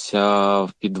сховалися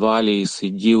в підвалі і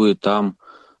сиділи там,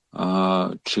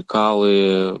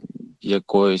 чекали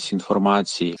якоїсь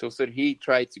інформації. So Sergey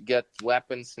tried to get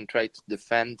weapons and tried to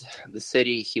defend the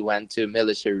city. He went to a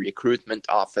military recruitment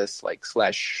office,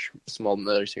 small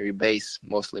military base,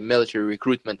 mostly military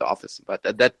recruitment office. But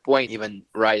at that point, even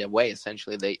right away,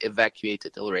 essentially, they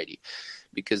evacuated already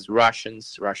because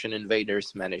Russian invaders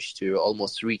managed to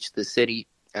almost reach the city,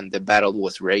 and the battle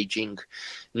was raging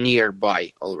nearby,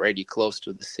 already close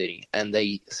to the city. And they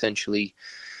essentially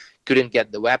couldn't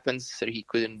get the weapons, so he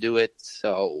couldn't do it.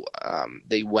 So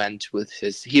he went with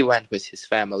his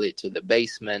family to the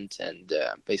basement and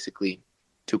basically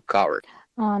took cover.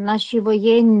 Наші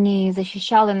воєнні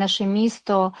захищали наше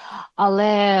місто,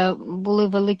 але були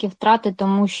великі втрати,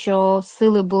 тому що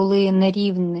сили були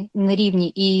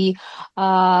нерівні, і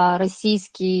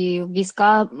російські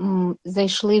війська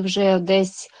зайшли вже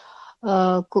десь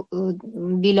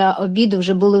біля обіду,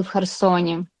 вже були в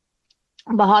Херсоні.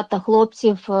 Багато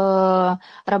хлопців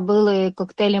робили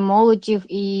коктейлі молотів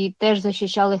і теж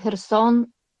захищали Херсон,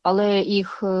 але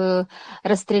їх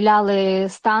розстріляли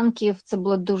з танків. Це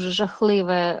було дуже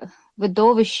жахливе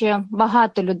видовище.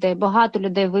 Багато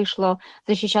людей вийшло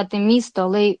захищати місто,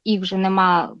 але їх вже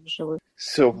нема в живих.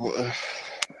 So,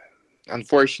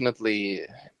 unfortunately,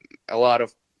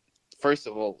 first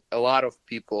of all, a lot of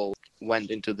people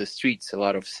went into the streets. A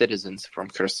lot of citizens from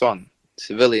Kherson,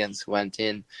 civilians, went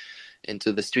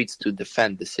into the streets to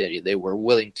defend the city. They were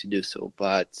willing to do so,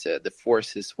 but the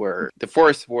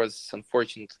force was,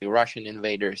 unfortunately, Russian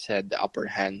invaders had the upper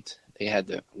hand. They had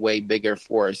a way bigger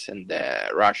force, and the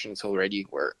Russians already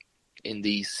were in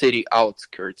the city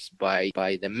outskirts by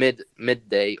the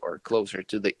midday or closer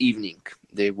to the evening.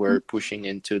 They were pushing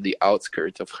into the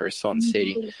outskirts of Kherson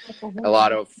city. A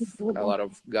lot of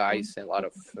guys, a lot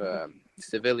of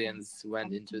civilians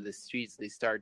went into the streets. They started